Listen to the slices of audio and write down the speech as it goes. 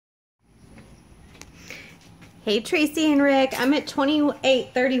Hey Tracy and Rick, I'm at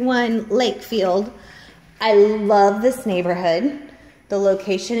 2831 Lakefield. I love this neighborhood. The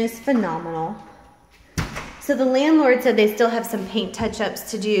location is phenomenal. So the landlord said they still have some paint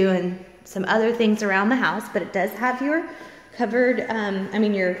touch-ups to do and some other things around the house, but it does have your covered,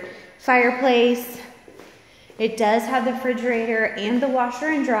 your fireplace. It does have the refrigerator and the washer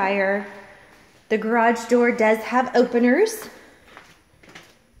and dryer. The garage door does have openers.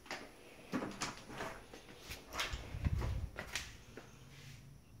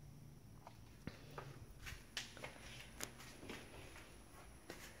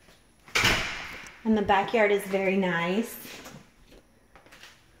 And the backyard is very nice.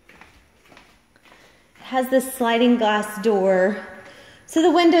 It has this sliding glass door. So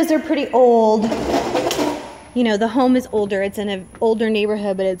the windows are pretty old. You know, the home is older. It's in an older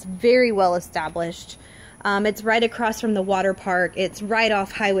neighborhood, but it's very well established. It's right across from the water park. It's right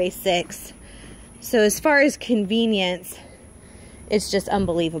off Highway 6. So as far as convenience, it's just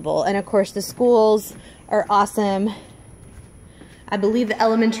unbelievable. And of course the schools are awesome. I believe the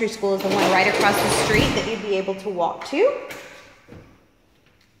elementary school is the one right across the street that you'd be able to walk to.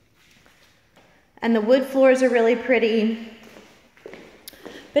 And the wood floors are really pretty.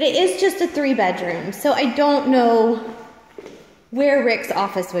 But it is just a 3-bedroom, so I don't know where Rick's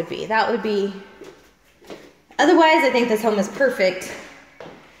office would be. That would be... Otherwise, I think this home is perfect.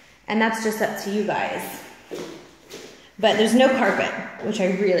 And that's just up to you guys. But there's no carpet, which I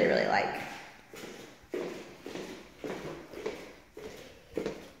really, really like.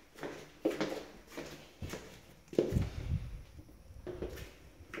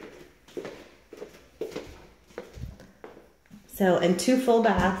 So, and 2 full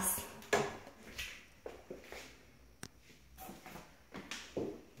baths.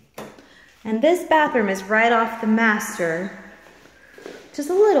 And this bathroom is right off the master, which is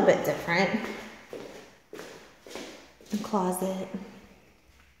a little bit different. The closet.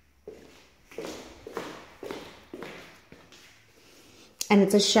 And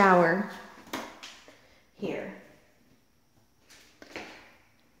it's a shower here.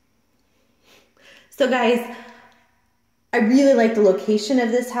 So guys, I really like the location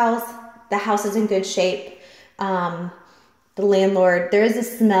of this house. The house is in good shape. The landlord, there is a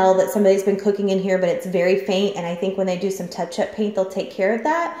smell that somebody's been cooking in here, but it's very faint. And I think when they do some touch-up paint, they'll take care of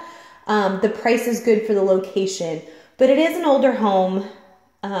that. The price is good for the location, but it is an older home.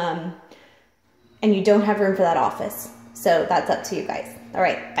 And you don't have room for that office. So that's up to you guys. All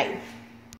right, bye.